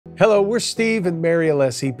Hello, we're Steve and Mary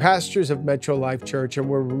Alessi, pastors of Metro Life Church, and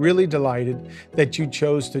we're really delighted that you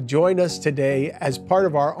chose to join us today as part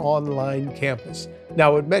of our online campus.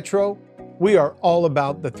 Now at Metro, we are all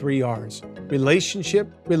about the 3 R's: relationship,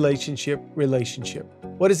 relationship, relationship.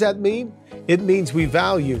 What does that mean? It means we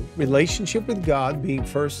value relationship with God being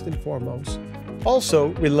first and foremost. Also,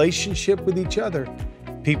 relationship with each other.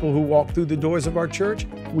 People who walk through the doors of our church,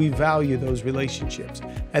 we value those relationships.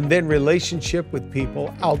 And then relationship with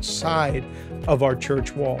people outside of our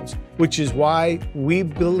church walls, which is why we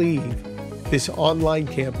believe this online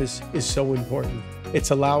campus is so important.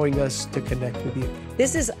 It's allowing us to connect with you.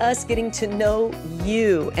 This is us getting to know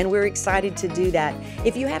you, and we're excited to do that.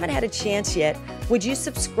 If you haven't had a chance yet, would you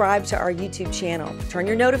subscribe to our YouTube channel? Turn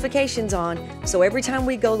your notifications on so every time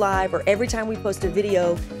we go live or every time we post a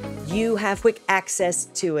video, you have quick access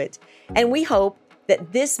to it. And we hope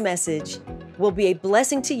that this message will be a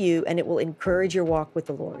blessing to you and it will encourage your walk with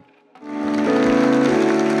the Lord.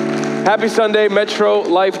 Happy Sunday, Metro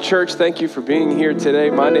Life Church. Thank you for being here today.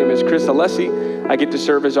 My name is Chris Alessi. I get to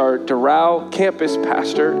serve as our Doral campus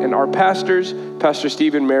pastor, and our pastors, Pastor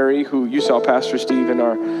Steve and Mary, who you saw Pastor Steve in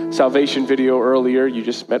our salvation video earlier. You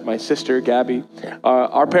just met my sister, Gabby.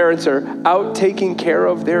 Our parents are out taking care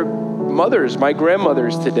of their mothers, my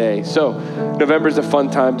grandmothers today. So November's a fun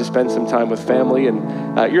time to spend some time with family,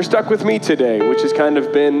 and you're stuck with me today, which has kind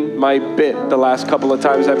of been my bit the last couple of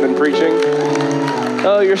times I've been preaching.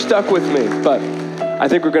 Oh, you're stuck with me, but I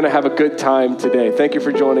think we're going to have a good time today. Thank you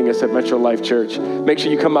for joining us at Metro Life Church. Make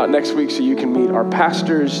sure you come out next week so you can meet our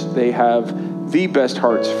pastors. They have the best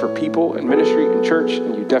hearts for people and ministry and church,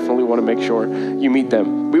 and you definitely want to make sure you meet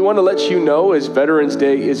them. We want to let you know, as Veterans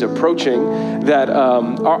Day is approaching, that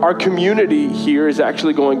our community here is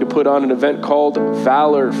actually going to put on an event called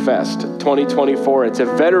Valor Fest 2024. It's a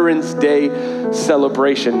Veterans Day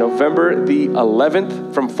celebration, November the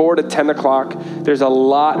 11th from 4 to 10 o'clock. There's a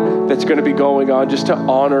lot that's going to be going on just to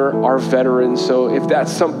honor our veterans. So if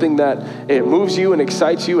that's something that it moves you and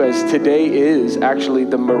excites you, as today is actually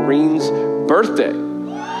the Marines' birthday.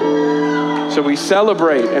 So we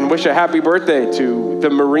celebrate and wish a happy birthday to the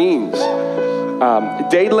Marines.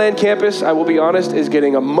 Dadeland campus, I will be honest, is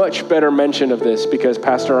getting a much better mention of this because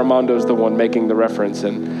Pastor Armando's the one making the reference.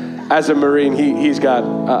 And as a Marine, he's got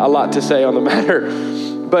a lot to say on the matter.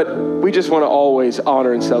 But we just want to always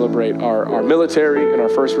honor and celebrate our military and our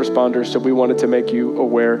first responders. So we wanted to make you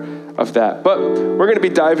aware of that. But we're going to be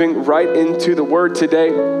diving right into the word today.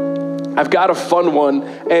 I've got a fun one,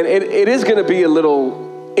 and it is going to be a little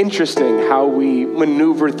interesting how we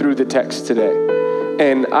maneuver through the text today.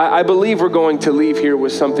 And I believe we're going to leave here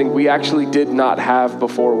with something we actually did not have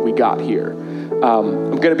before we got here.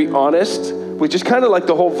 I'm going to be honest with just kind of like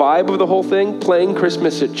the whole vibe of the whole thing. Playing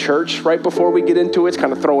Christmas at church right before we get into it's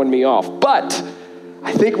kind of throwing me off. But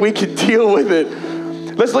I think we can deal with it.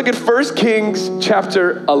 Let's look at 1 Kings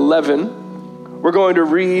chapter 11. We're going to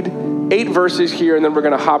read 8 verses here, and then we're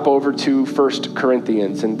going to hop over to 1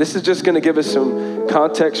 Corinthians. And this is just going to give us some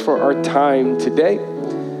context for our time today.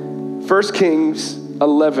 1 Kings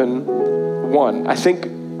 11:1. I think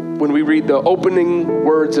when we read the opening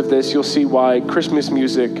words of this, you'll see why Christmas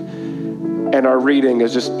music and our reading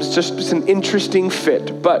is just an interesting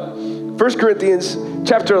fit. But 1 Corinthians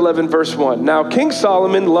chapter 11, verse 1. Now King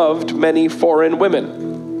Solomon loved many foreign women,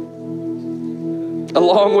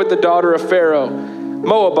 along with the daughter of Pharaoh,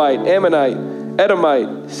 Moabite, Ammonite,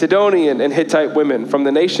 Edomite, Sidonian, and Hittite women from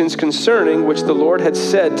the nations concerning which the Lord had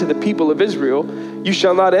said to the people of Israel, you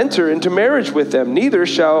shall not enter into marriage with them, neither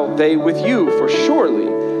shall they with you, for surely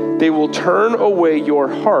they will turn away your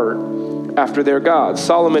heart after their gods.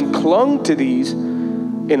 Solomon clung to these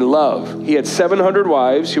in love. He had 700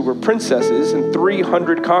 wives who were princesses and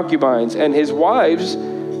 300 concubines, and his wives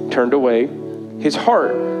turned away his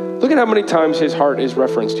heart. Look at how many times his heart is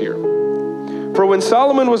referenced here. For when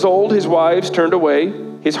Solomon was old, his wives turned away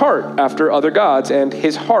his heart after other gods, and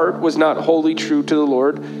his heart was not wholly true to the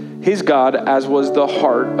Lord, his God, as was the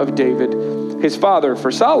heart of David, his father.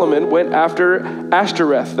 For Solomon went after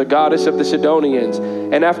Ashtoreth, the goddess of the Sidonians,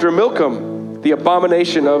 and after Milcom, the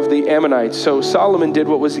abomination of the Ammonites. So Solomon did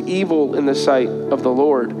what was evil in the sight of the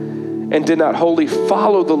Lord, and did not wholly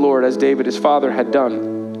follow the Lord as David his father had done.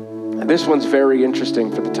 And this one's very interesting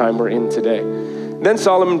for the time we're in today. Then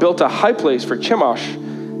Solomon built a high place for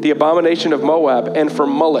Chemosh, the abomination of Moab, and for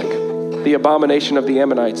Moloch, the abomination of the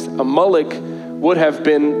Ammonites. A Moloch would have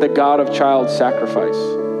been the god of child sacrifice.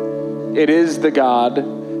 It is the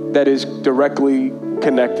god that is directly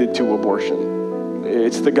connected to abortion.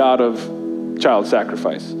 It's the god of child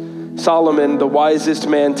sacrifice. Solomon, the wisest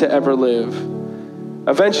man to ever live,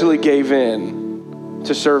 eventually gave in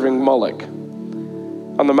to serving Moloch.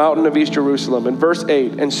 on the mountain of East Jerusalem. In verse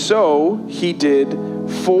 8, and so he did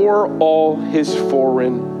for all his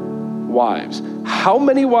foreign wives. How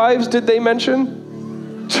many wives did they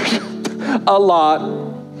mention? A lot.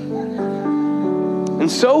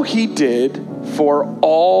 And so he did for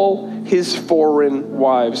all his foreign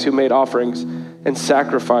wives who made offerings and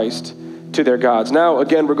sacrificed to their gods. Now,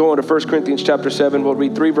 again, we're going to 1 Corinthians chapter 7. We'll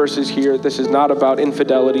read 3 verses here. This is not about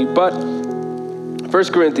infidelity, but 1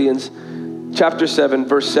 Corinthians chapter 7,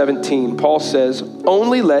 verse 17, Paul says,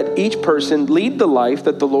 only let each person lead the life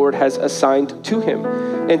that the Lord has assigned to him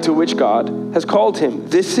and to which God has called him.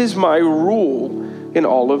 This is my rule in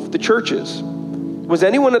all of the churches. Was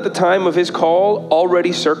anyone at the time of his call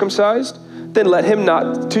already circumcised? Then let him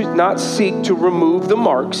not seek to remove the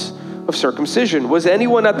marks of circumcision. Was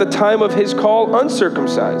anyone at the time of his call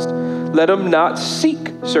uncircumcised? Let him not seek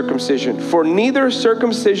circumcision, for neither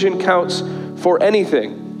circumcision counts for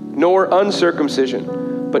anything, nor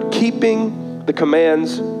uncircumcision, but keeping the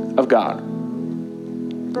commands of God.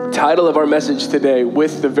 Title of our message today,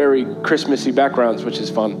 with the very Christmassy backgrounds, which is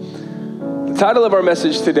fun. The title of our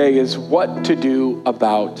message today is What to Do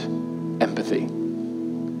About Empathy.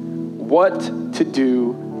 What to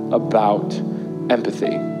do about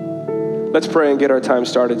empathy. Let's pray and get our time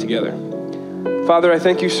started together. Father, I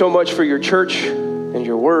thank you so much for your church and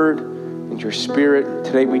your word and your spirit.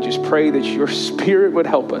 Today we just pray that your spirit would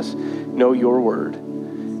help us know your word.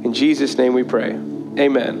 In Jesus' name we pray.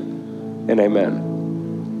 Amen and amen.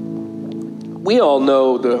 We all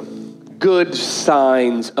know the good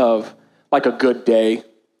signs of like a good day.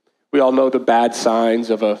 We all know the bad signs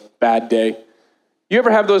of a bad day. You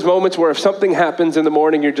ever have those moments where if something happens in the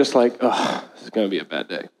morning, you're just like, oh, this is going to be a bad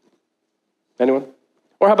day? Anyone?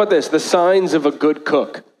 Or how about this? The signs of a good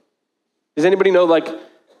cook. Does anybody know, like,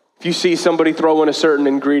 if you see somebody throw in a certain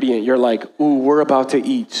ingredient, you're like, ooh, we're about to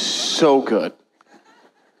eat so good.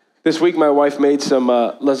 This week, my wife made some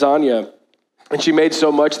lasagna, and she made so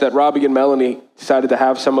much that Robbie and Melanie decided to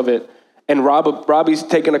have some of it. And Robbie's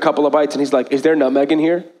taking a couple of bites, and he's like, is there nutmeg in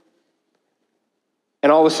here?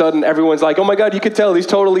 And all of a sudden, everyone's like, oh my God, you could tell he's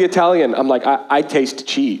totally Italian. I'm like, I taste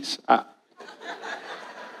cheese.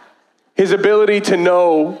 His ability to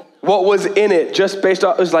know what was in it just based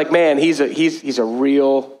off, it was like, man, he's a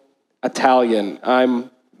real Italian. I'm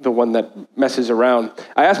the one that messes around.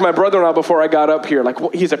 I asked my brother-in-law before I got up here, like,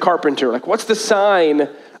 he's a carpenter. Like, what's the sign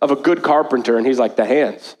of a good carpenter? And he's like, the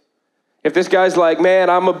hands. If this guy's like, man,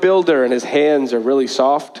 I'm a builder, and his hands are really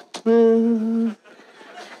soft,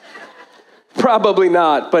 probably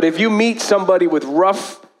not. But if you meet somebody with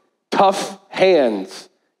rough, tough hands,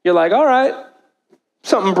 you're like, all right,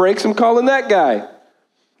 something breaks, I'm calling that guy.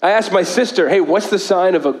 I asked my sister, hey, what's the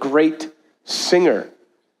sign of a great singer?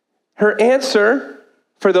 Her answer,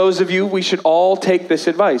 for those of you, we should all take this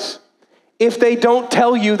advice. If they don't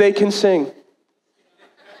tell you they can sing.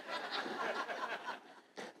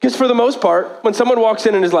 Because for the most part, when someone walks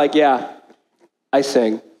in and is like, yeah, I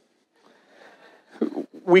sing,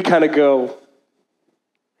 we kind of go,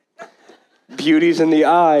 beauty's in the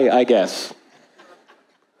eye, I guess.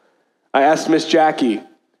 I asked Miss Jackie,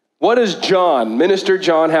 what does Minister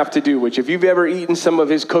John have to do? Which if you've ever eaten some of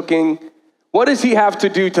his cooking, what does he have to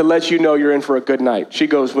do to let you know you're in for a good night? She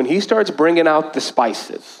goes, when he starts bringing out the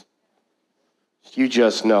spices, you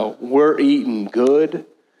just know we're eating good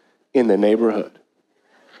in the neighborhood.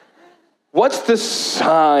 What's the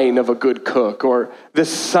sign of a good cook or the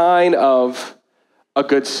sign of a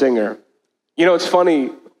good singer? You know, it's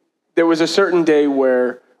funny. There was a certain day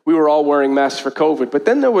where we were all wearing masks for COVID, but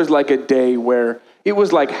then there was like a day where it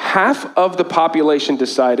was like half of the population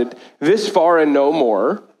decided this far and no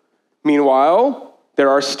more. Meanwhile, there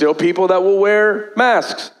are still people that will wear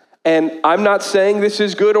masks. And I'm not saying this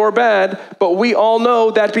is good or bad, but we all know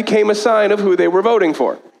that became a sign of who they were voting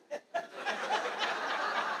for.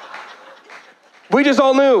 We just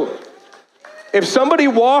all knew. If somebody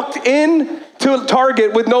walked in to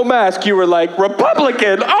Target with no mask, you were like,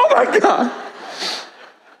 Republican, oh my God.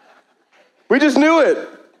 We just knew it.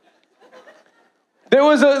 There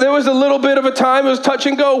was a little bit of a time, it was touch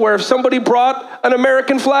and go, where if somebody brought an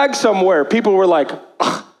American flag somewhere, people were like,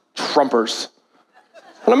 Trumpers.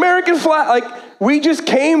 An American flag, like, we just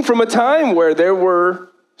came from a time where there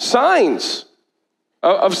were signs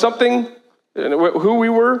of something, who we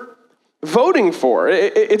were voting for.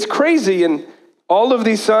 It's crazy, and all of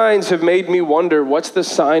these signs have made me wonder, what's the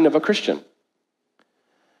sign of a Christian?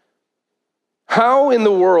 How in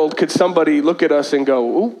the world could somebody look at us and go,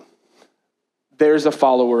 ooh, there's a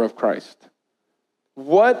follower of Christ?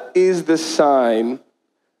 What is the sign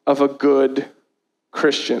of a good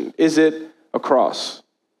Christian? Is it a cross?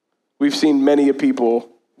 We've seen many people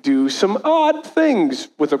do some odd things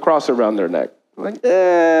with a cross around their neck. Like,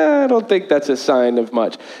 I don't think that's a sign of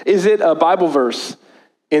much. Is it a Bible verse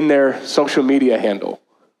in their social media handle?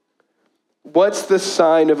 What's the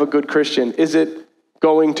sign of a good Christian? Is it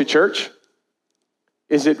going to church?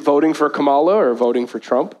 Is it voting for Kamala or voting for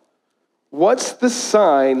Trump? What's the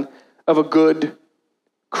sign of a good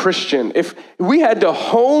Christian? If we had to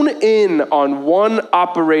hone in on one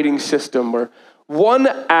operating system or one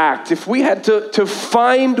act, if we had to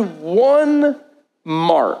find one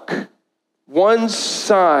mark, one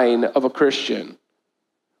sign of a Christian,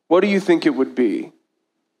 what do you think it would be?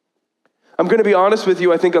 I'm going to be honest with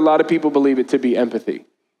you. I think a lot of people believe it to be empathy.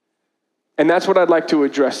 And that's what I'd like to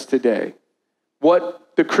address today.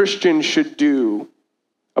 What the Christian should do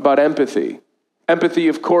about empathy. Empathy,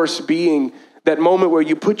 of course, being that moment where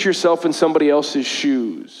you put yourself in somebody else's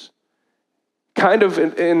shoes. Kind of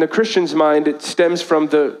in the Christian's mind, it stems from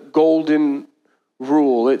the golden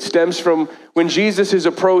rule. It stems from when Jesus is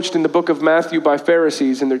approached in the book of Matthew by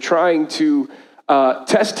Pharisees, and they're trying to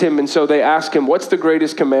test him. And so they ask him, what's the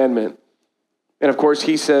greatest commandment? And of course,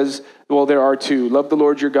 he says, well, there are two. Love the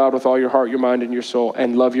Lord your God with all your heart, your mind, and your soul,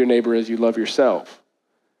 and love your neighbor as you love yourself.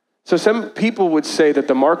 So some people would say that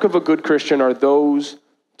the mark of a good Christian are those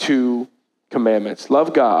two commandments.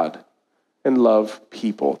 Love God and love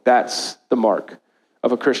people. That's the mark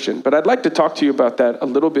of a Christian. But I'd like to talk to you about that a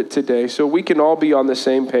little bit today so we can all be on the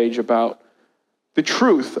same page about the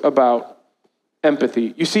truth about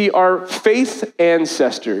empathy. You see, our faith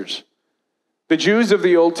ancestors, the Jews of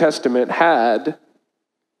the Old Testament, had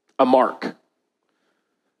a mark.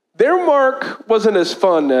 Their mark wasn't as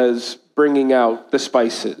fun as bringing out the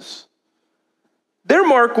spices. Their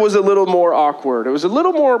mark was a little more awkward. It was a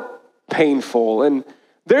little more painful. And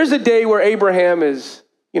there's a day where Abraham is,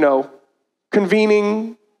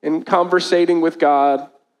 convening and conversating with God,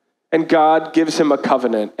 and God gives him a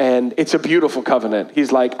covenant, and it's a beautiful covenant.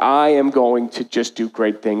 He's like, I am going to just do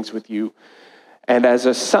great things with you. And as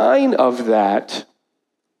a sign of that,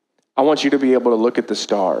 I want you to be able to look at the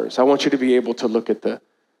stars. I want you to be able to look at the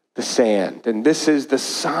sand. And this is the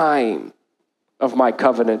sign of my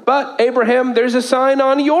covenant. But Abraham, there's a sign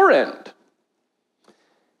on your end.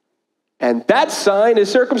 And that sign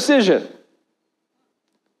is circumcision.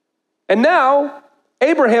 And now,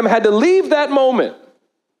 Abraham had to leave that moment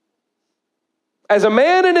as a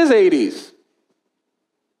man in his 80s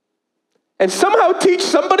and somehow teach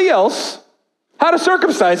somebody else how to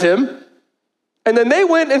circumcise him. And then they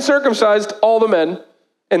went and circumcised all the men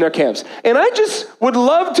in their camps. And I just would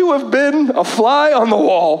love to have been a fly on the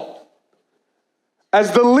wall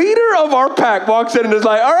as the leader of our pack walks in and is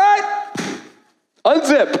like, all right,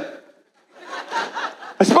 unzip.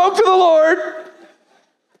 I spoke to the Lord.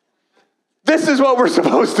 This is what we're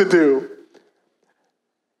supposed to do.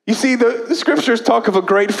 You see, the scriptures talk of a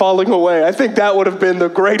great falling away. I think that would have been the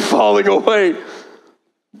great falling away.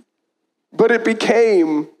 But it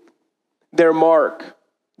became their mark,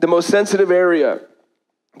 the most sensitive area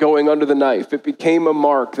going under the knife. It became a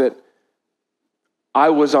mark that I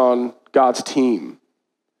was on God's team.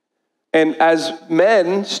 And as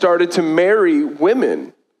men started to marry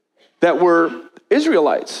women that were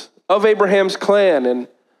Israelites of Abraham's clan and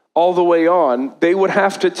all the way on, they would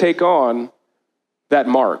have to take on that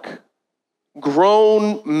mark.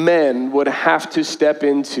 Grown men would have to step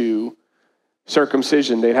into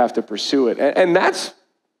circumcision. They'd have to pursue it. And that's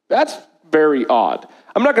very odd.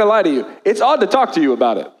 I'm not going to lie to you. It's odd to talk to you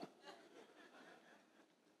about it.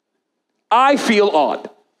 I feel odd.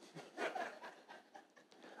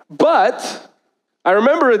 But I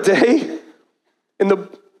remember a day in the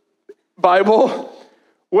Bible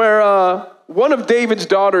where one of David's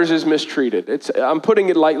daughters is mistreated. I'm putting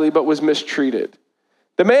it lightly, but was mistreated.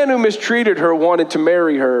 The man who mistreated her wanted to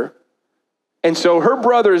marry her. And so her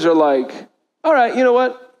brothers are like, all right, you know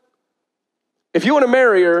what? If you want to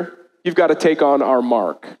marry her, you've got to take on our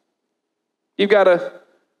mark. You've got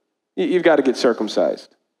to get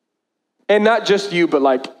circumcised. And not just you, but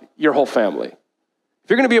like your whole family. If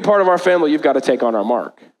you're going to be a part of our family, you've got to take on our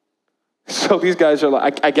mark. So these guys are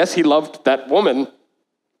like, I guess he loved that woman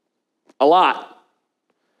a lot.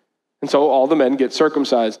 And so all the men get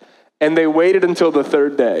circumcised. And they waited until the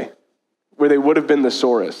third day, where they would have been the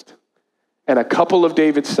sorest. And a couple of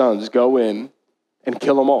David's sons go in and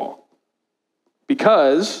kill them all.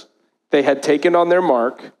 Because they had taken on their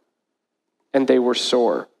mark and they were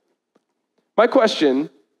sore. My question,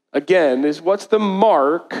 again, is what's the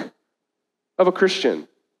mark of a Christian?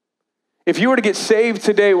 If you were to get saved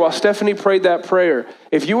today while Stephanie prayed that prayer,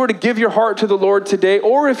 if you were to give your heart to the Lord today,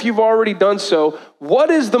 or if you've already done so, what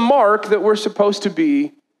is the mark that we're supposed to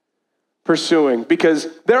be pursuing, because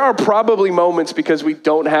there are probably moments, because we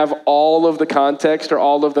don't have all of the context or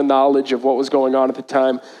all of the knowledge of what was going on at the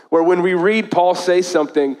time, where when we read Paul say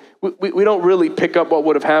something, we don't really pick up what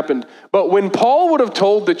would have happened. But when Paul would have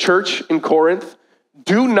told the church in Corinth,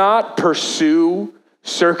 do not pursue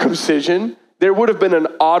circumcision, there would have been an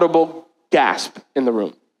audible gasp in the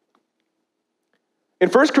room. In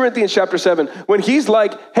 1 Corinthians chapter 7, when he's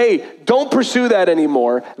like, hey, don't pursue that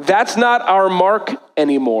anymore, that's not our mark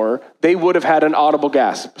anymore, they would have had an audible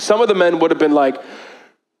gasp. Some of the men would have been like,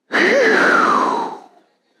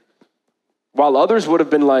 while others would have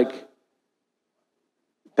been like,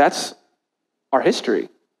 that's our history.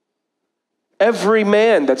 Every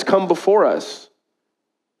man that's come before us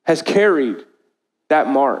has carried that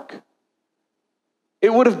mark.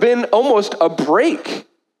 It would have been almost a break.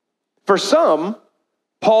 For some,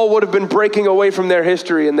 Paul would have been breaking away from their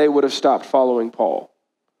history and they would have stopped following Paul.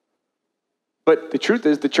 But the truth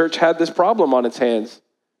is, the church had this problem on its hands.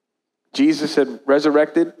 Jesus had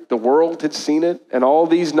resurrected, the world had seen it, and all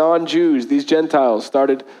these non-Jews, these Gentiles,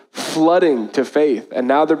 started flooding to faith, and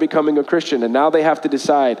now they're becoming a Christian, and now they have to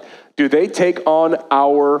decide, do they take on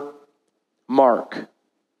our mark?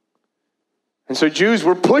 And so Jews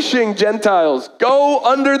were pushing Gentiles, go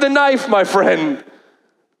under the knife, my friend.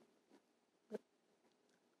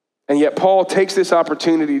 And yet Paul takes this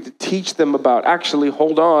opportunity to teach them about, actually,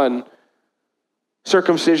 hold on,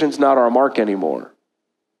 circumcision's not our mark anymore.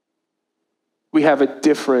 We have a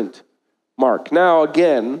different mark. Now,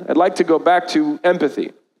 again, I'd like to go back to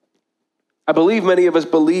empathy. I believe many of us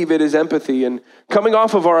believe it is empathy. And coming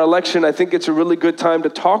off of our election, I think it's a really good time to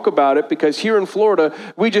talk about it, because here in Florida,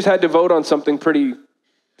 we just had to vote on something pretty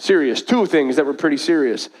serious. Two things that were pretty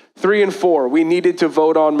serious. 3 and 4, we needed to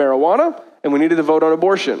vote on marijuana and we needed to vote on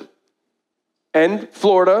abortion. And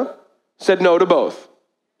Florida said no to both.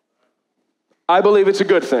 I believe it's a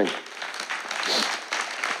good thing.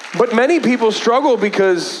 But many people struggle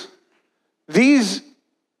because these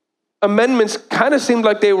amendments kind of seemed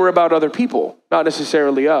like they were about other people, not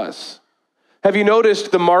necessarily us. Have you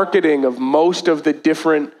noticed the marketing of most of the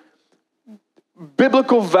different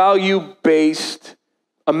biblical value-based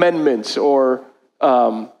amendments or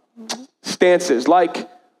stances, like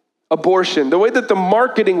abortion? The way that the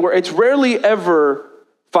marketing, where it's rarely ever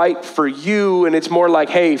fight for you, and it's more like,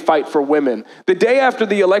 hey, fight for women. The day after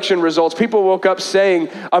the election results, people woke up saying,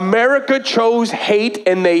 America chose hate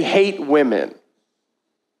and they hate women.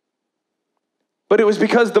 But it was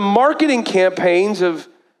because the marketing campaigns of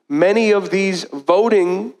many of these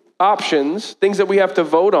voting options, things that we have to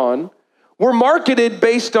vote on, were marketed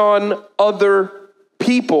based on other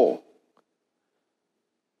people.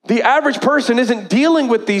 The average person isn't dealing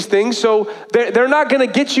with these things, so they're not going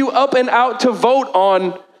to get you up and out to vote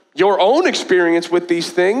on your own experience with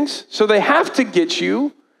these things, so they have to get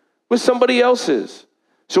you with somebody else's.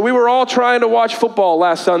 So we were all trying to watch football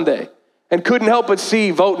last Sunday and couldn't help but see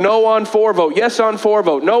vote no on 4, vote yes on 4,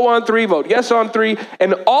 vote no on 3, vote yes on 3,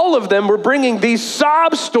 and all of them were bringing these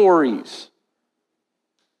sob stories.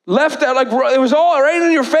 Left out, like it was all right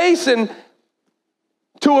in your face, and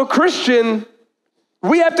to a Christian,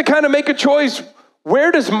 we have to kind of make a choice.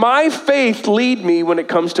 Where does my faith lead me when it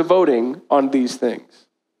comes to voting on these things?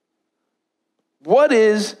 What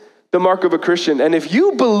is the mark of a Christian? And if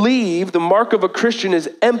you believe the mark of a Christian is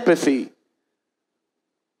empathy,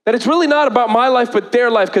 that it's really not about my life but their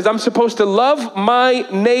life, because I'm supposed to love my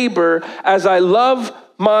neighbor as I love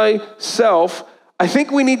myself, I think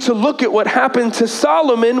we need to look at what happened to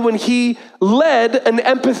Solomon when he led an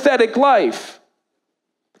empathetic life.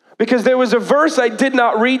 Because there was a verse I did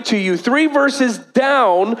not read to you, 3 verses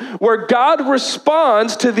down, where God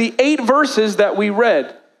responds to the 8 verses that we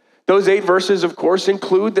read. Those 8 verses, of course,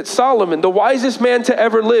 include that Solomon, the wisest man to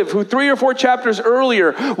ever live, who 3 or 4 chapters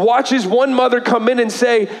earlier watches one mother come in and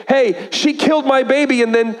say, hey, she killed my baby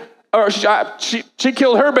and then, or she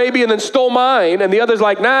killed her baby and then stole mine. And the other's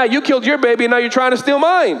like, nah, you killed your baby and now you're trying to steal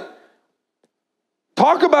mine.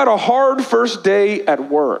 Talk about a hard first day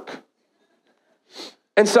at work.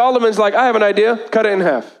 And Solomon's like, I have an idea, cut it in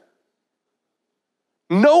half.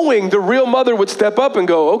 Knowing the real mother would step up and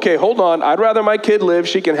go, okay, hold on, I'd rather my kid live,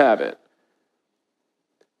 she can have it.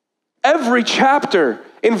 Every chapter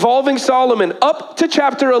involving Solomon, up to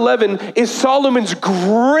chapter 11, is Solomon's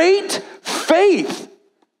great faith.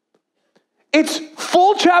 It's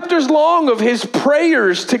full chapters long of his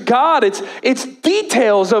prayers to God. It's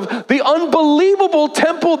details of the unbelievable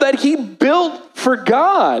temple that he built for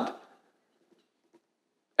God.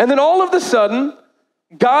 And then all of a sudden,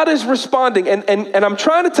 God is responding, and I'm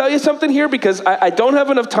trying to tell you something here because I don't have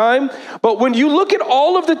enough time, but when you look at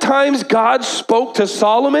all of the times God spoke to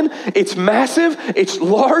Solomon, it's massive, it's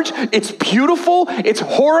large, it's beautiful, it's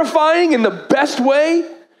horrifying in the best way.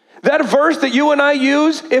 That verse that you and I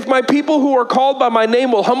use, if my people who are called by my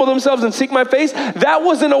name will humble themselves and seek my face, that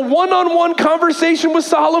was in a one-on-one conversation with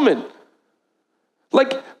Solomon.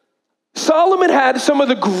 Like, Solomon had some of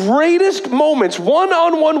the greatest moments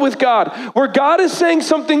one-on-one with God, where God is saying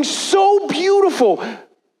something so beautiful,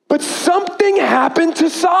 but something happened to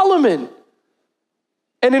Solomon.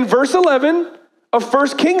 And in verse 11 of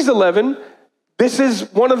 1 Kings 11, this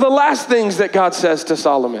is one of the last things that God says to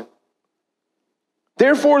Solomon.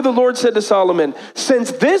 Therefore, the Lord said to Solomon,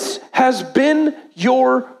 since this has been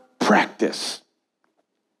your practice,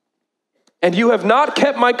 and you have not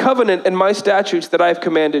kept my covenant and my statutes that I have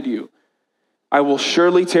commanded you, I will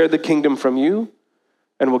surely tear the kingdom from you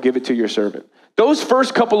and will give it to your servant. Those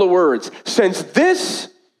first couple of words, since this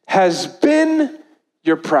has been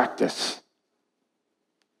your practice,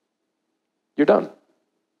 you're done.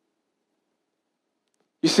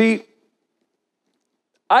 You see,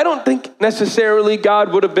 I don't think necessarily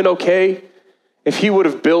God would have been okay if he would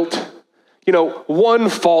have built, one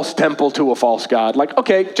false temple to a false god. Like,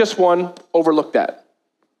 okay, just one, overlook that.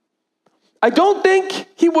 I don't think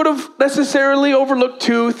he would have necessarily overlooked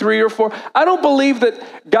 2, 3, or 4. I don't believe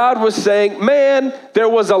that God was saying, man, there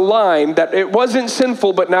was a line that it wasn't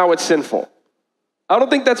sinful, but now it's sinful. I don't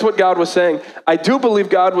think that's what God was saying. I do believe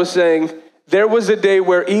God was saying, there was a day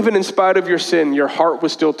where even in spite of your sin, your heart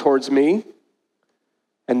was still towards me.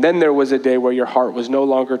 And then there was a day where your heart was no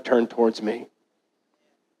longer turned towards me.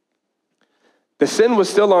 The sin was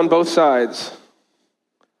still on both sides,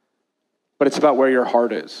 but it's about where your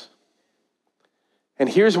heart is. And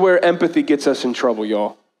here's where empathy gets us in trouble,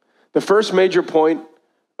 y'all. The first major point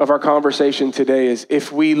of our conversation today is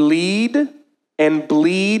if we lead and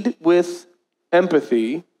bleed with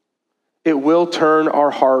empathy, it will turn our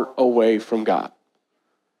heart away from God.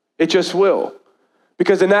 It just will.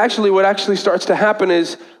 Because then what actually starts to happen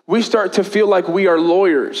is we start to feel like we are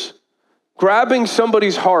lawyers, grabbing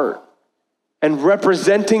somebody's heart and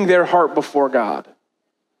representing their heart before God.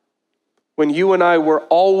 When you and I were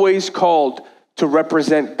always called to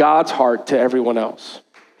represent God's heart to everyone else.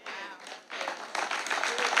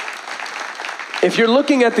 If you're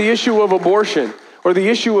looking at the issue of abortion or the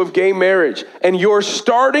issue of gay marriage, and you're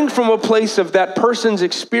starting from a place of that person's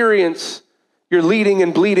experience, you're leading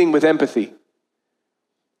and bleeding with empathy.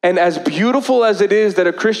 And as beautiful as it is that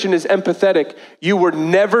a Christian is empathetic, you were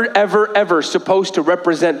never, ever, ever supposed to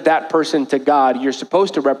represent that person to God. You're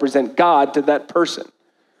supposed to represent God to that person.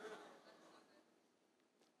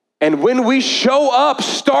 And when we show up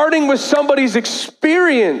starting with somebody's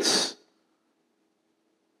experience,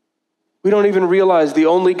 we don't even realize the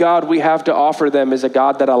only God we have to offer them is a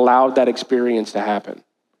God that allowed that experience to happen.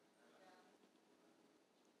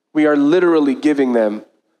 We are literally giving them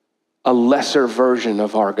a lesser version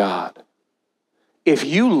of our God. If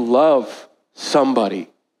you love somebody,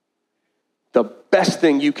 the best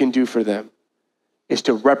thing you can do for them is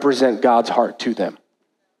to represent God's heart to them.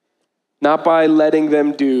 Not by letting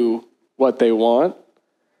them do what they want,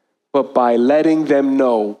 but by letting them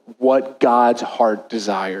know what God's heart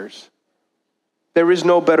desires. There is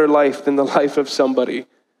no better life than the life of somebody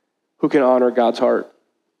who can honor God's heart.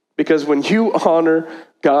 Because when you honor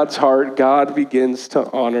God's heart, God begins to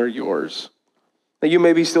honor yours. Now you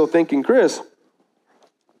may be still thinking, Chris,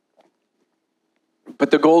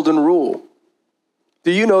 but the golden rule.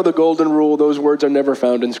 Do you know the golden rule? Those words are never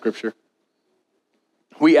found in Scripture.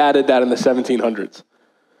 We added that in the 1700s.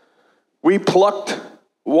 We plucked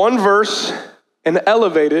one verse and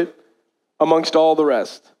elevated it amongst all the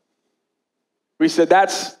rest. We said,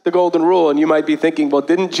 that's the golden rule. And you might be thinking, well,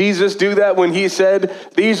 didn't Jesus do that when he said,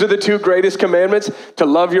 these are the 2 greatest commandments, to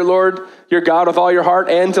love your Lord, your God with all your heart,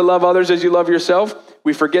 and to love others as you love yourself?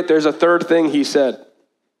 We forget there's a third thing he said.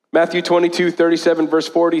 Matthew 22:37, verse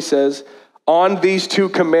 40 says, on these 2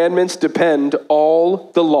 commandments depend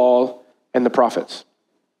all the law and the prophets.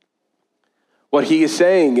 What he is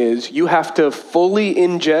saying is you have to fully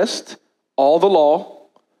ingest all the law,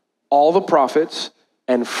 all the prophets,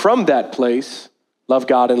 and from that place, love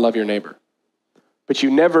God and love your neighbor. But you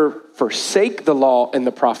never forsake the law and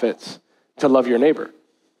the prophets to love your neighbor.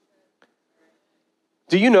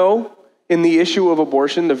 Do you know, in the issue of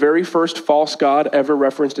abortion, the very first false god ever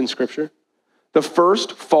referenced in Scripture? The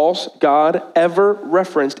first false god ever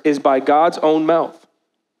referenced is by God's own mouth.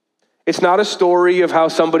 It's not a story of how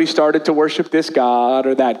somebody started to worship this God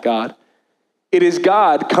or that God. It is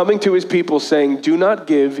God coming to his people saying, do not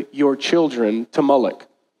give your children to Moloch.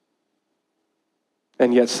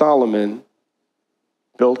 And yet Solomon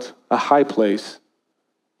built a high place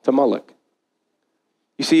to Moloch.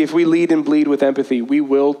 You see, if we lead and bleed with empathy, we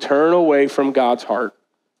will turn away from God's heart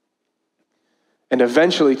and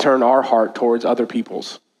eventually turn our heart towards other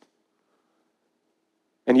people's.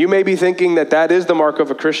 And you may be thinking that that is the mark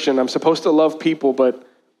of a Christian. I'm supposed to love people, but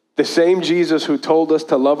the same Jesus who told us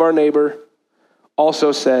to love our neighbor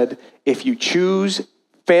also said, if you choose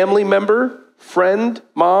family member, friend,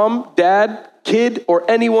 mom, dad, kid, or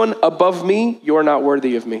anyone above me, you're not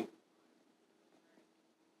worthy of me.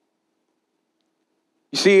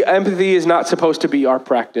 You see, empathy is not supposed to be our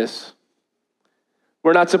practice.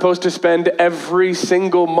 We're not supposed to spend every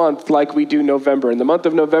single month like we do November. In the month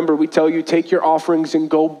of November, we tell you, take your offerings and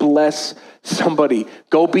go bless somebody.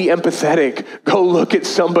 Go be empathetic. Go look at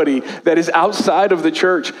somebody that is outside of the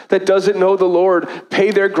church, that doesn't know the Lord.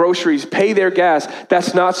 Pay their groceries, pay their gas.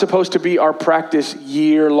 That's not supposed to be our practice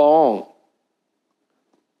year long.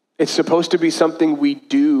 It's supposed to be something we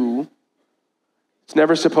do. It's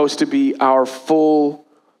never supposed to be our full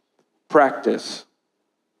practice.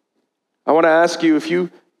 I want to ask you, if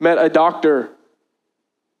you met a doctor,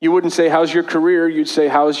 you wouldn't say, how's your career? You'd say,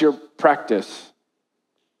 how's your practice?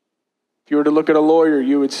 If you were to look at a lawyer,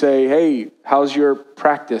 you would say, hey, how's your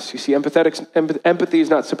practice? You see, empathy is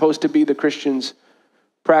not supposed to be the Christian's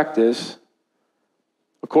practice.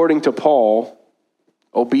 According to Paul,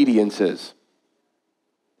 obedience is.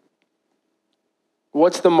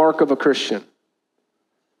 What's the mark of a Christian?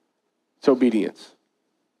 It's obedience.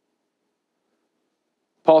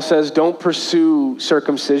 Paul says, don't pursue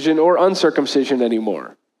circumcision or uncircumcision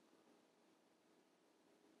anymore.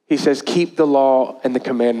 He says, keep the law and the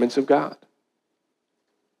commandments of God.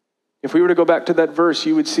 If we were to go back to that verse,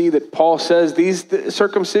 you would see that Paul says,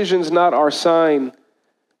 circumcision's not our sign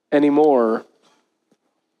anymore.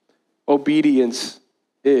 Obedience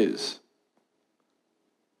is.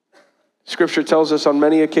 Scripture tells us on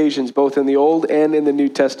many occasions, both in the Old and in the New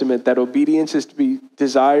Testament, that obedience is to be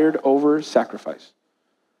desired over sacrifice.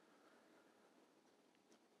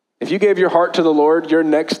 If you gave your heart to the Lord, your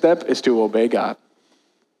next step is to obey God.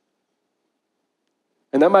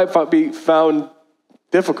 And that might be found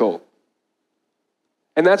difficult.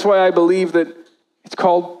 And that's why I believe that it's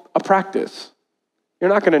called a practice.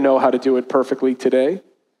 You're not going to know how to do it perfectly today.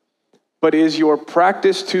 But is your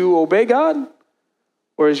practice to obey God?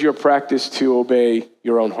 Or is your practice to obey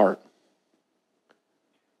your own heart?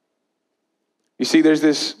 You see, there's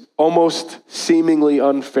this almost seemingly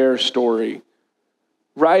unfair story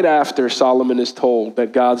right after Solomon is told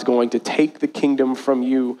that God's going to take the kingdom from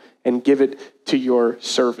you and give it to your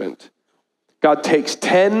servant. God takes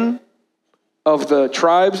 10 of the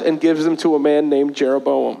tribes and gives them to a man named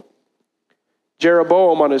Jeroboam.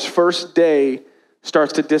 Jeroboam, on his first day,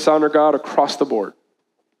 starts to dishonor God across the board.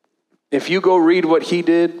 If you go read what he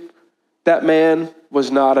did, that man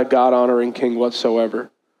was not a God-honoring king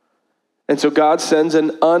whatsoever. And so God sends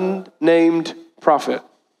an unnamed prophet,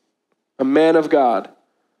 a man of God,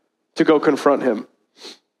 to go confront him.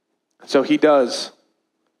 So he does.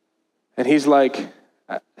 And he's like,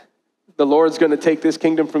 the Lord's going to take this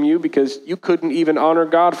kingdom from you because you couldn't even honor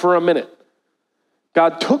God for a minute.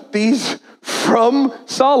 God took these from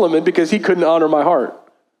Solomon because he couldn't honor my heart.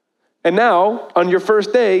 And now, on your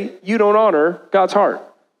first day, you don't honor God's heart.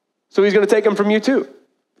 So he's going to take them from you too.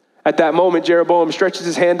 At that moment, Jeroboam stretches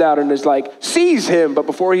his hand out and is like, seize him. But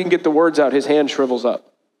before he can get the words out, his hand shrivels up.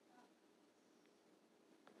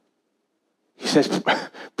 He says,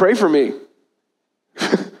 pray for me.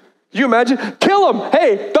 Can you imagine? Kill him.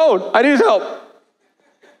 Hey, don't. I need his help.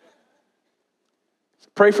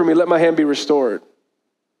 Pray for me. Let my hand be restored.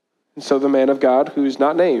 And so the man of God, who's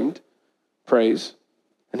not named, prays,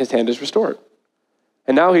 and his hand is restored.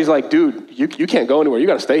 And now he's like, dude, you can't go anywhere. You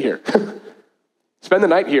got to stay here. Spend the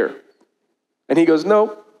night here. And he goes, no.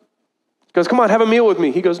 He goes, come on, have a meal with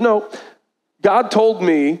me. He goes, no. God told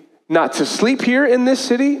me not to sleep here in this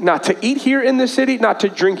city, not to eat here in this city, not to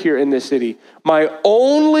drink here in this city. My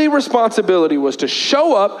only responsibility was to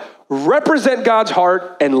show up, represent God's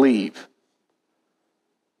heart, and leave.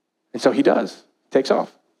 And so he does. Takes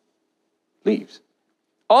off. Leaves.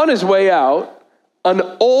 On his way out, an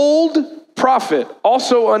old prophet,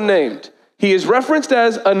 also unnamed. He is referenced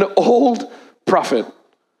as an old prophet.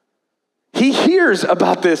 He hears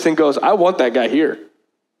about this and goes, I want that guy here.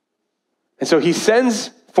 And so he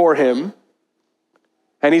sends for him,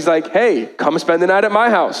 and he's like, hey, come spend the night at my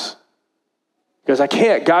house. He goes, I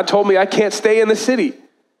can't. God told me I can't stay in the city.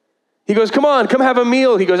 He goes, come on, come have a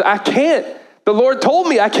meal. He goes, I can't. The Lord told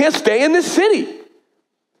me I can't stay in this city.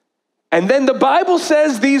 And then the Bible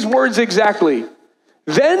says these words exactly.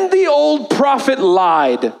 Then the old prophet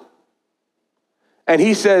lied and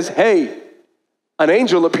he says, hey, an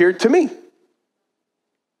angel appeared to me.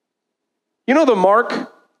 You know the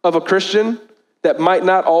mark of a Christian that might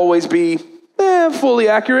not always be fully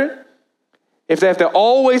accurate? If they have to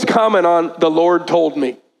always comment on, the Lord told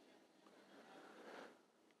me.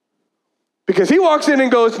 Because he walks in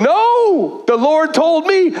and goes, no, the Lord told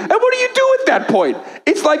me. And what do you do at that point?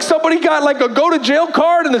 It's like somebody got like a go to jail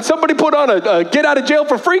card, and then somebody put on a get out of jail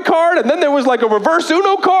for free card, and then there was like a reverse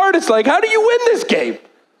Uno card. It's like, how do you win this game?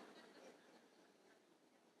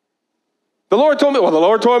 The Lord told me. Well, the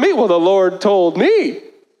Lord told me. Well, the Lord told me.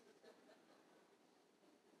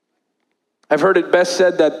 I've heard it best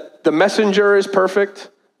said that the messenger is perfect,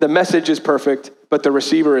 the message is perfect, but the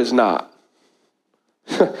receiver is not.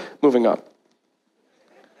 Moving on.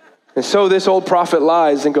 And so this old prophet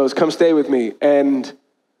lies and goes, come stay with me. And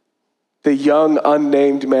the young,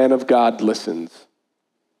 unnamed man of God listens.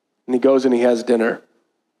 And he goes and he has dinner.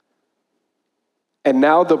 And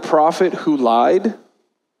now the prophet who lied,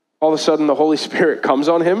 all of a sudden the Holy Spirit comes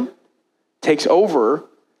on him, takes over,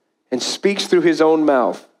 and speaks through his own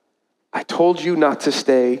mouth. I told you not to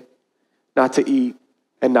stay, not to eat,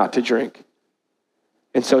 and not to drink.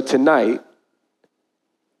 And so tonight,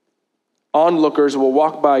 onlookers will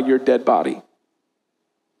walk by your dead body.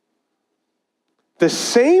 The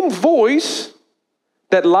same voice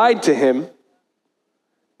that lied to him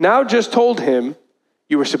now just told him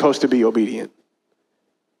you were supposed to be obedient.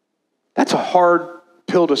 That's a hard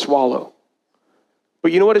pill to swallow.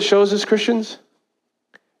 But you know what it shows us, Christians?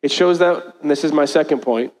 It shows that, and this is my second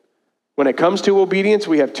point, when it comes to obedience,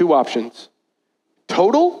 we have two options: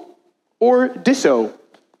 total or diso.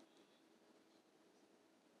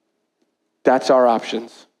 That's our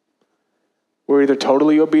options. We're either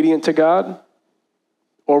totally obedient to God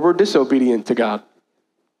or we're disobedient to God.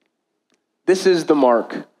 This is the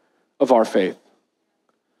mark of our faith.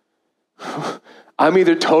 I'm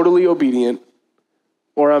either totally obedient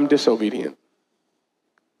or I'm disobedient.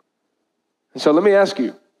 And so let me ask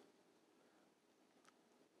you,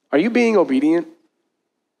 are you being obedient?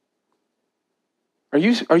 Are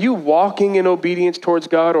you walking in obedience towards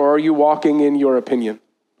God, or are you walking in your opinion?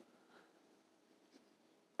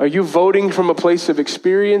 Are you voting from a place of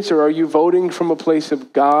experience, or are you voting from a place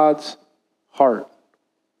of God's heart?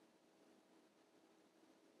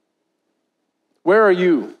 Where are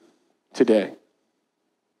you today?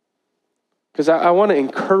 Because I want to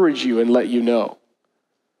encourage you and let you know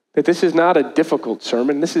that this is not a difficult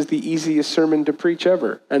sermon. This is the easiest sermon to preach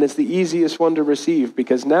ever. And it's the easiest one to receive,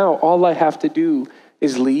 because now all I have to do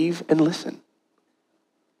is leave and listen.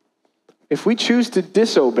 If we choose to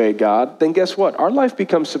disobey God, then guess what? Our life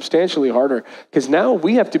becomes substantially harder, because now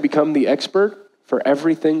we have to become the expert for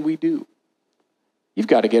everything we do. You've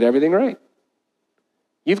got to get everything right.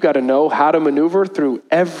 You've got to know how to maneuver through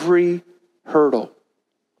every hurdle.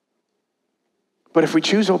 But if we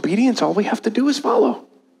choose obedience, all we have to do is follow.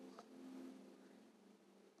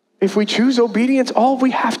 If we choose obedience, all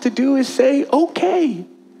we have to do is say, okay.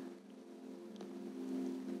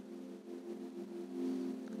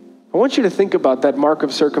 I want you to think about that mark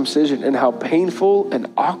of circumcision and how painful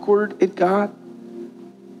and awkward it got.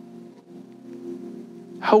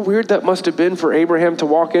 How weird that must have been for Abraham to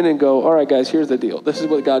walk in and go, all right, guys, here's the deal. This is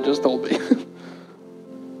what God just told me.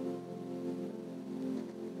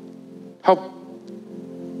 How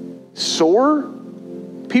sore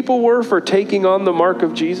people were for taking on the mark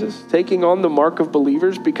of Jesus, taking on the mark of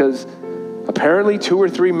believers, because apparently 2 or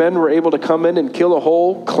 3 men were able to come in and kill a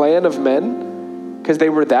whole clan of men because they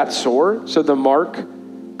were that sore. So the mark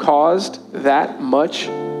caused that much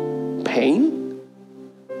pain.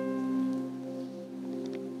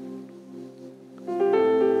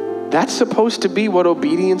 That's supposed to be what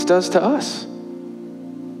obedience does to us.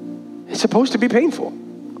 It's supposed to be painful.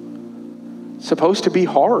 It's supposed to be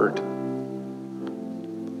hard.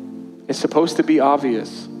 It's supposed to be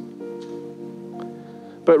obvious.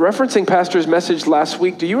 But referencing Pastor's message last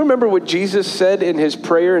week, do you remember what Jesus said in his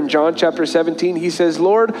prayer in John chapter 17? He says,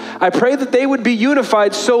 Lord, I pray that they would be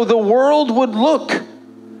unified so the world would look,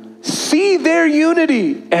 see their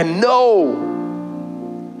unity, and know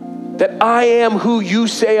that I am who you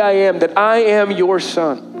say I am, that I am your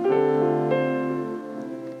son.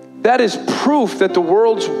 That is proof that the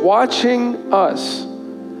world's watching us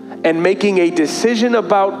and making a decision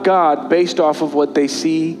about God based off of what they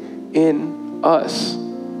see in us.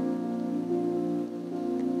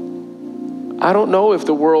 I don't know if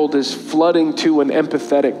the world is flooding to an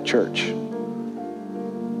empathetic church,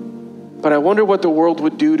 but I wonder what the world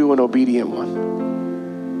would do to an obedient one.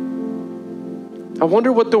 I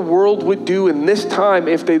wonder what the world would do in this time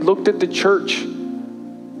if they looked at the church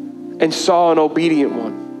and saw an obedient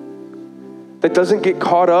one. that doesn't get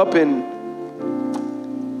caught up in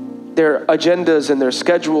their agendas and their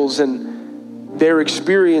schedules and their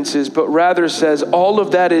experiences, but rather says, all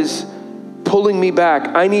of that is pulling me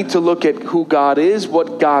back. I need to look at who God is,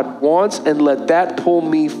 what God wants, and let that pull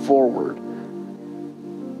me forward.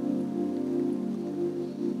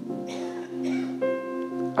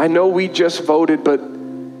 I know we just voted, but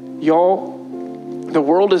y'all, the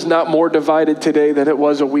world is not more divided today than it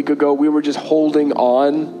was a week ago. We were just holding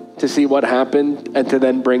on to see what happened and to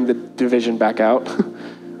then bring the division back out.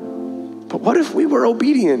 But what if we were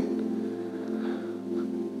obedient?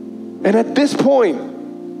 And at this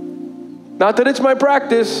point, not that it's my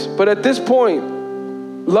practice, but at this point,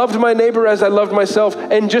 loved my neighbor as I loved myself,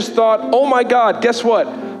 and just thought, oh my God, guess what?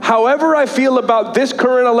 However I feel about this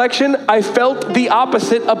current election, I felt the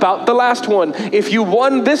opposite about the last one. If you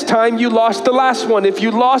won this time, you lost the last one. If you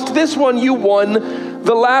lost this one, you won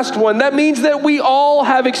the last one. That means that we all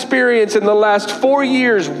have experience in the last 4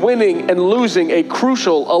 years winning and losing a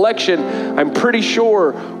crucial election. I'm pretty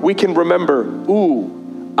sure we can remember,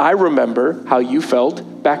 I remember how you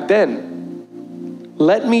felt back then.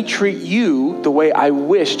 Let me treat you the way I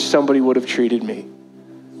wished somebody would have treated me.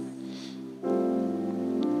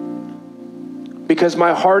 Because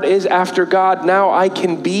my heart is after God, now I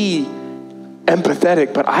can be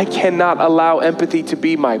empathetic, but I cannot allow empathy to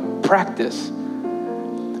be my practice.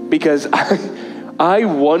 Because I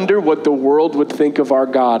wonder what the world would think of our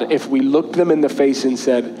God if we looked them in the face and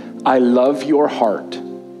said, I love your heart,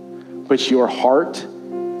 but your heart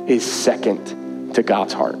is second to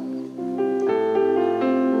God's heart.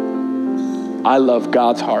 I love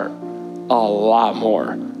God's heart a lot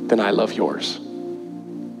more than I love yours.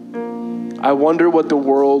 I wonder what the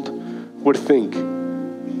world would think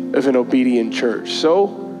of an obedient church.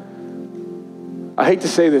 So, I hate to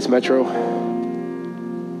say this, Metro,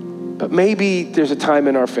 but maybe there's a time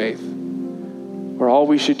in our faith where all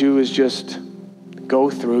we should do is just go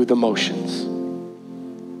through the motions.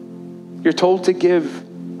 You're told to give,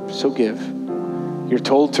 so give. You're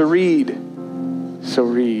told to read, so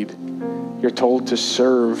read. You're told to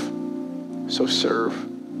serve, so serve.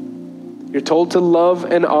 You're told to love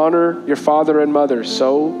and honor your father and mother,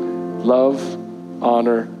 so love,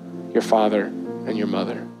 honor your father and your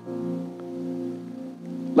mother.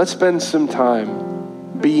 Let's spend some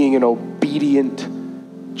time being an obedient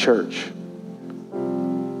church.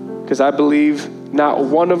 Because I believe not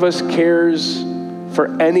one of us cares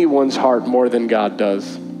for anyone's heart more than God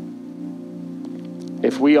does.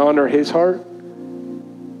 If we honor his heart,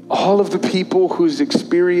 all of the people whose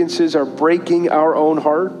experiences are breaking our own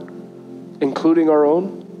heart, including our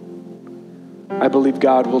own, I believe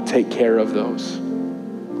God will take care of those.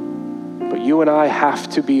 But you and I have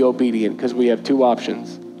to be obedient because we have two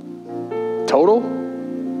options: total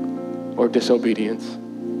or disobedience.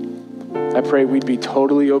 I pray we'd be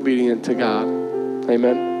totally obedient to God.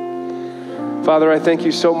 Amen. Father, I thank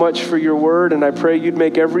you so much for your word, and I pray you'd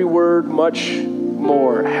make every word much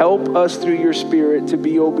more. Help us through your Spirit to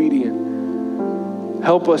be obedient.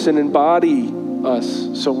 Help us and embody us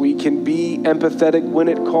so we can be empathetic when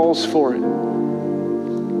it calls for it,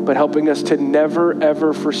 but helping us to never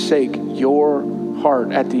ever forsake your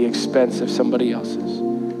heart at the expense of somebody else's.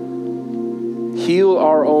 Heal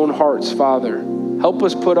our own hearts, Father. Help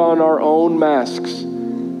us put on our own masks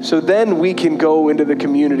so then we can go into the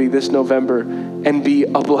community this November and be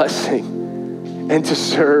a blessing and to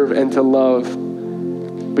serve and to love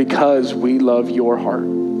because we love your heart.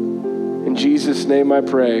 In Jesus' name I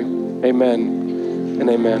pray, amen. And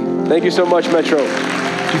amen. Thank you so much, Metro.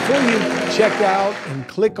 Before you check out and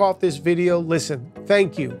click off this video, listen,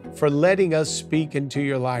 thank you for letting us speak into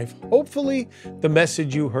your life. Hopefully, the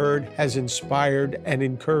message you heard has inspired and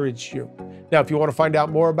encouraged you. Now, if you want to find out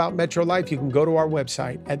more about Metro Life, you can go to our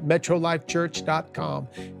website at metrolifechurch.com.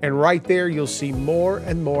 And right there, you'll see more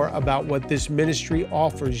and more about what this ministry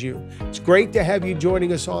offers you. It's great to have you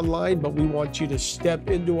joining us online, but we want you to step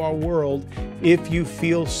into our world if you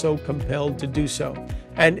feel so compelled to do so.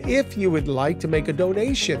 And if you would like to make a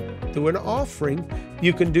donation through an offering,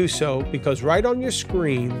 you can do so because right on your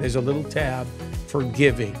screen, there's a little tab for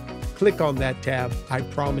giving. Click on that tab. I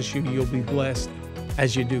promise you, you'll be blessed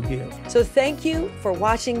as you do give. So thank you for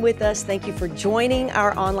watching with us. Thank you for joining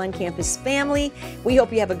our online campus family. We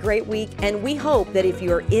hope you have a great week, and we hope that if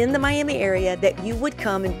you're in the Miami area that you would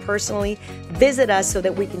come and personally visit us so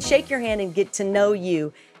that we can shake your hand and get to know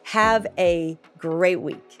you. Have a great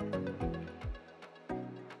week.